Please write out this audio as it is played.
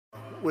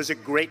was a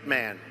great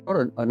man. I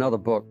wrote another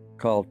book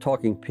called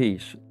Talking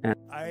Peace. And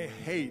I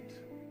hate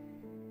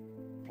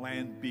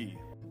Plan B.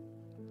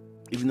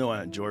 Even though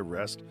I enjoy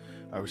rest,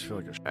 I always feel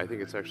like I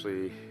think it's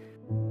actually...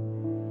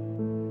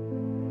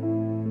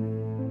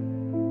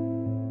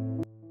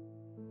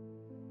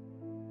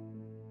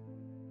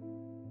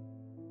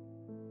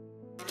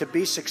 To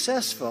be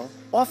successful,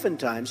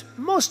 oftentimes,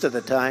 most of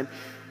the time,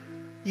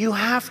 you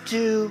have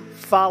to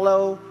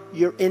follow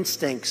your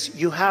instincts.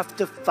 You have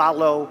to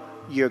follow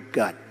your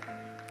gut.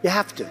 You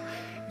have to.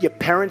 Your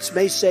parents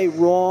may say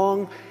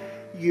wrong,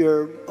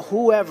 your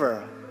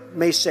whoever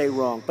may say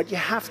wrong, but you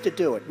have to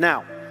do it.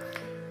 Now,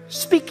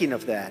 speaking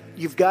of that,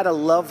 you've got to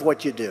love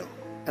what you do.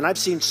 And I've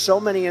seen so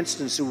many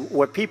instances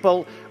where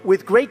people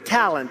with great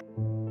talent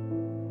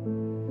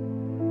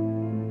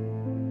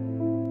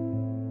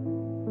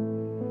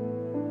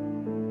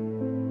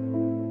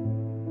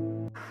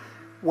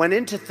went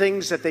into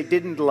things that they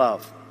didn't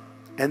love,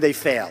 and they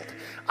failed.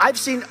 I've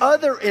seen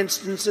other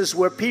instances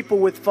where people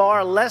with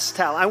far less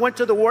talent. I went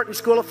to the Wharton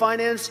School of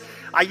Finance.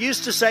 I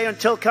used to say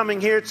until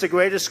coming here, it's the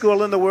greatest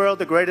school in the world,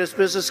 the greatest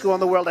business school in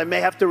the world. I may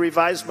have to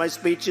revise my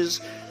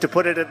speeches to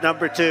put it at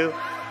number 2.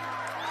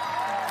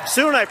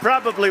 Soon I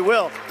probably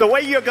will. The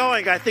way you're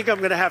going, I think I'm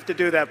going to have to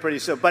do that pretty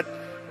soon. But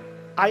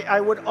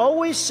I would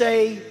always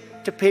say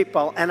to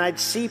people, and I'd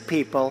see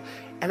people,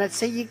 and I'd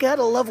say, you got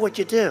to love what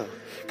you do.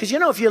 Because, you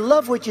know, if you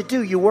love what you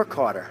do, you work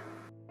harder.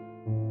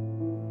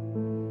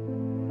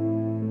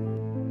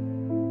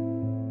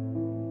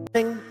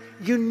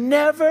 You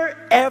never,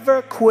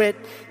 ever quit.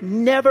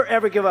 Never,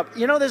 ever give up.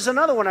 You know, there's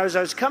another one. I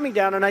was coming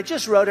down, and I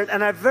just wrote it,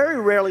 and I've very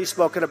rarely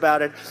spoken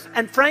about it.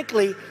 And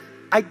frankly,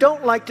 I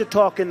don't like to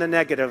talk in the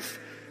negative.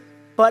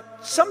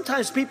 But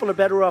sometimes people are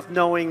better off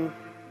knowing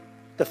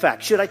the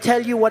fact. Should I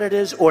tell you what it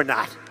is or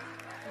not?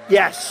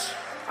 Yes.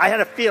 I had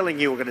a feeling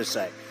you were going to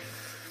say.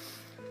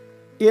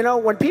 You know,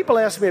 when people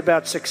ask me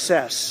about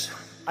success,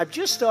 I've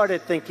just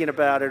started thinking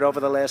about it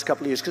over the last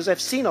couple of years because I've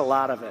seen a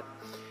lot of it.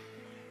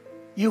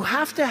 You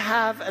have to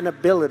have an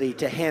ability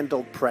to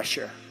handle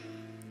pressure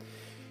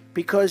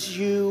because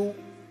no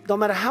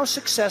matter how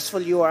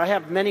successful you are, I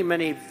have many,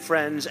 many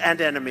friends and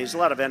enemies, a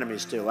lot of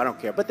enemies too, I don't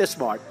care, but they're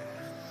smart.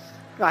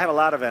 I have a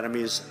lot of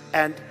enemies,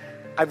 and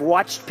I've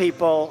watched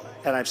people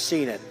and I've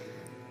seen it.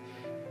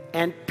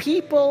 And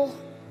people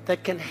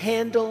that can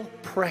handle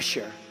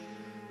pressure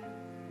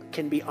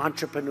can be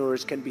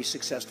entrepreneurs, can be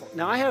successful.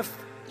 Now, I have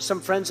some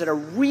friends that are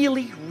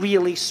really,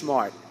 really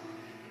smart,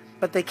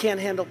 but they can't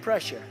handle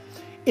pressure.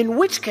 In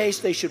which case,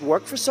 they should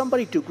work for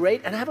somebody, do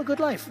great, and have a good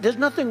life. There's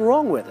nothing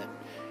wrong with it.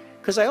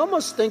 Because I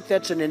almost think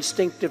that's an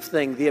instinctive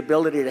thing, the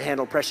ability to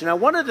handle pressure. Now,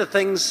 one of the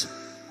things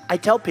I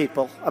tell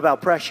people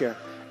about pressure.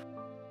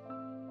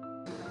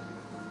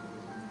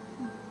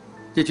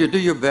 did you do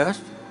your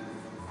best?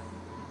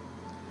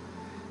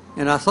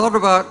 And I thought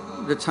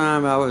about the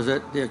time I was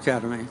at the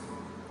academy.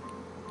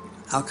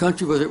 Our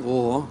country was at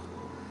war,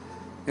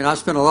 and I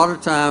spent a lot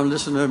of time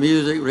listening to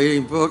music,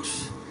 reading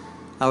books.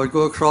 I would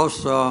go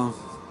across the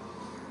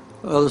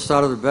other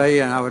side of the bay,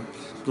 and I would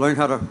learn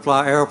how to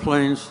fly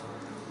airplanes,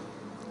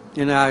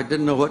 and I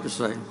didn't know what to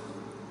say.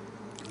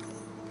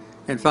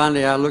 And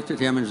finally, I looked at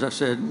him and I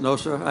said, "No,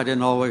 sir, I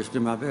didn't always do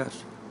my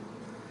best."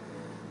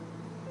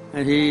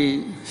 And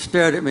he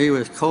stared at me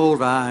with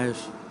cold eyes,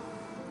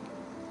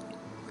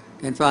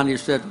 and finally he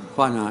said,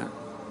 "Why not?"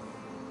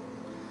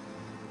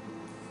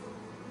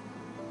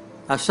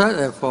 I sat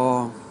there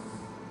for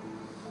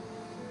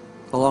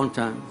a long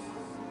time.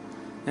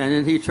 And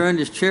then he turned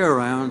his chair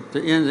around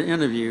to end the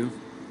interview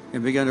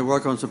and began to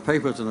work on some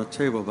papers on a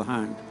table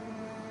behind.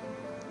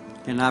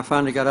 And I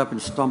finally got up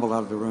and stumbled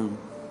out of the room.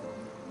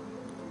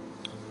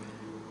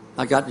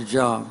 I got the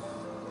job.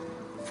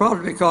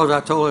 Probably because I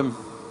told him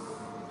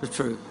the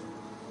truth.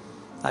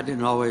 I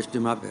didn't always do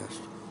my best.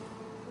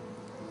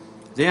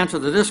 The answer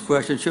to this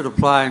question should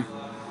apply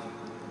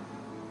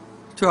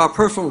to our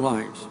personal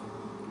lives,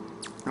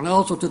 and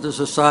also to the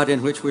society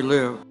in which we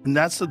live. And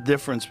that's the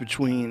difference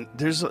between,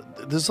 there's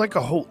like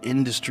a whole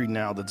industry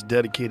now that's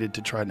dedicated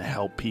to trying to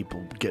help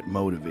people get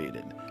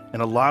motivated.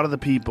 And a lot of the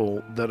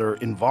people that are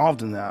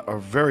involved in that are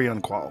very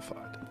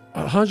unqualified.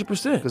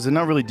 100%. Because they're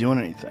not really doing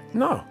anything.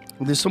 No.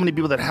 There's so many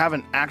people that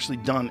haven't actually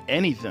done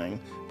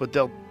anything, but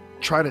they'll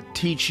try to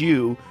teach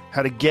you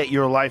how to get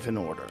your life in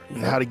order,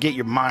 and how to get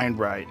your mind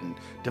right, and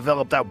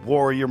develop that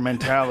warrior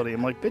mentality.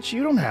 I'm like, bitch,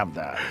 you don't have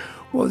that.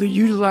 Well, they're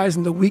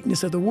utilizing the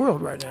weakness of the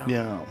world right now.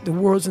 Yeah. The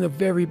world's in a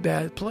very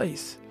bad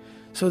place.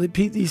 So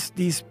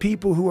these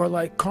people who are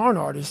like con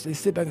artists, they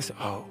sit back and say,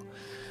 "Oh,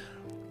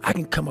 I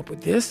can come up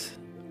with this.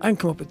 I can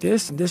come up with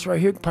this, and this right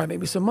here can probably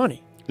make me some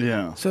money."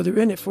 Yeah. So they're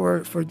in it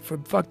for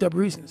fucked up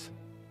reasons.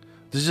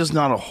 There's just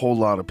not a whole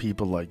lot of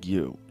people like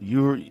you.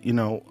 You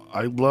know,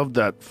 I love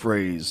that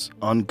phrase,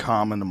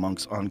 uncommon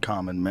amongst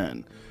uncommon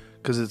men,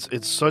 because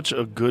it's such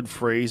a good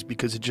phrase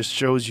because it just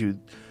shows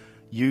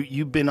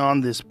you've been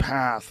on this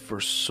path for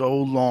so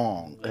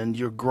long and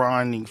you're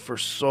grinding for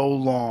so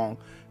long,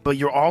 but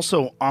you're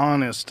also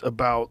honest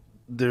about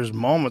there's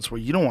moments where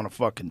you don't want to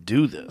fucking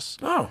do this.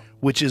 Oh.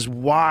 Which is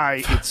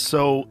why it's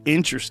so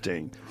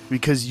interesting,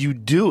 because you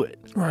do it.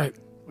 Right.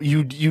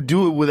 You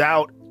do it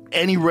without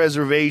any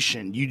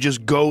reservation. You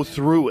just go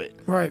through it.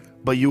 Right.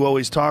 But you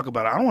always talk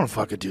about, I don't want to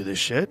fucking do this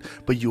shit,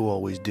 but you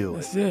always do it.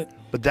 That's it.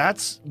 But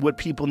that's what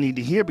people need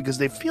to hear, because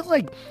they feel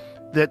like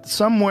that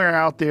somewhere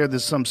out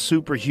there's some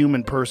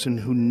superhuman person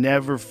who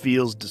never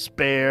feels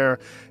despair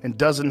and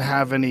doesn't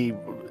have any,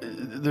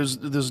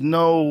 there's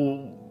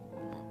no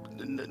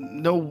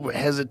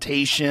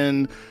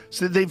hesitation.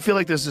 So they feel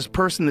like there's this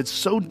person that's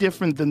so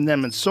different than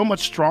them and so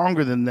much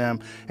stronger than them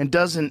and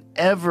doesn't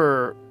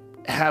ever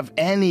have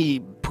any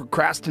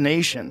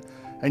procrastination.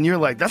 And you're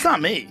like, that's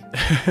not me.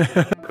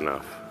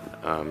 Enough.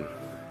 And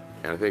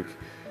I think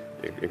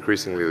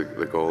increasingly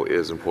the goal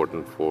is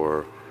important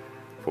for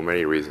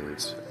many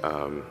reasons.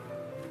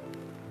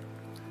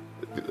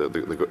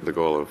 The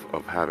goal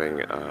of having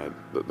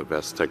the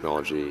best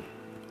technology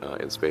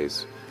in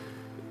space,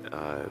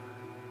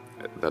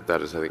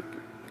 that is, I think,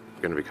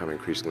 going to become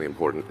increasingly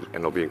important, and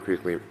it'll be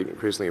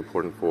increasingly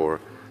important for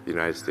the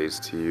United States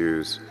to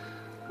use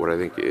what I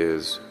think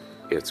is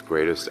its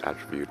greatest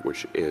attribute,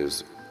 which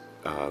is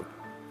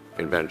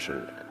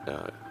invention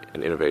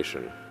and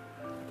innovation,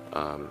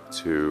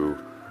 to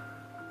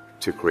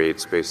create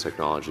space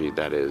technology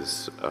that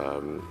is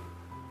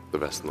the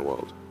best in the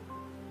world.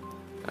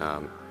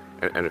 And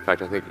in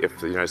fact, I think if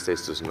the United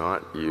States does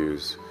not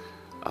use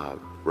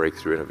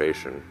breakthrough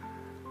innovation,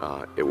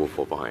 it will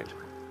fall behind.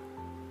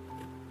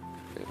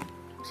 Yeah.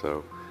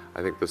 So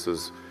I think this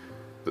is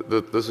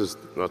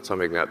not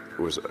something that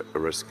was a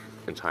risk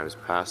in times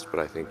past, but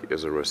I think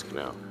is a risk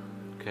now.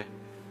 Okay.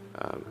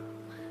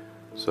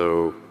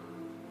 So,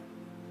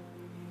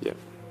 yeah.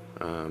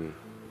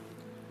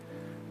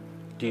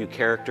 Do you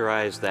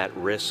characterize that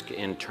risk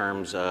in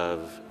terms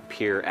of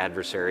peer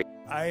adversary?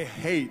 I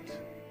hate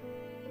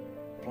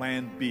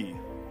Plan B.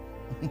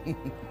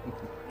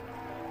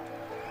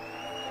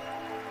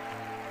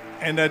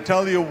 And I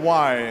tell you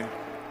why.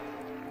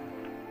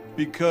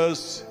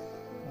 Because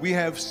we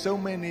have so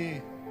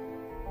many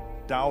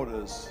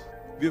doubters.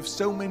 We have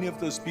so many of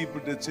those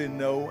people that say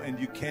no and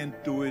you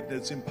can't do it,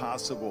 that's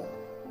impossible.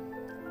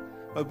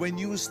 But when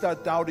you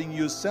start doubting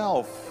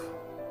yourself,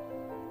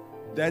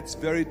 that's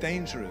very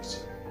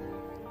dangerous.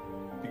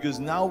 Because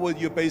now what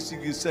you're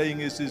basically saying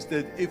is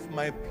that if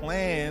my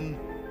plan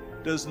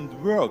doesn't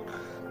work,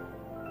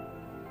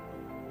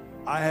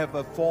 I have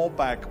a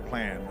fallback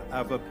plan, I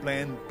have a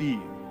plan B.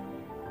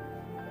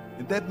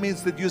 And that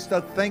means that you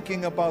start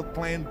thinking about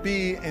plan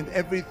B, and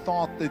every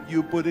thought that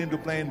you put into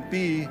plan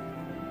B,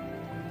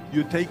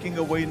 you're taking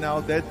away now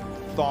that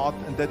thought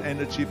and that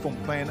energy from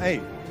plan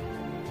A.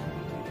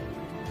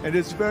 And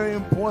it's very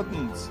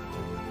important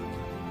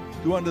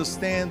to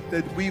understand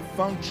that we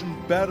function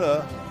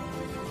better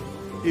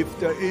if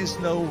there is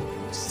no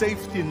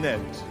safety net,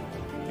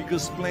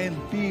 because plan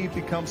B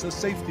becomes a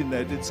safety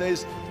net. It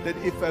says that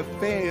if I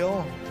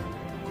fail,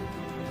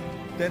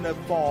 then I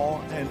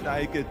fall and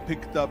I get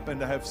picked up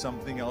and I have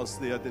something else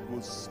there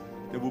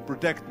that will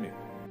protect me.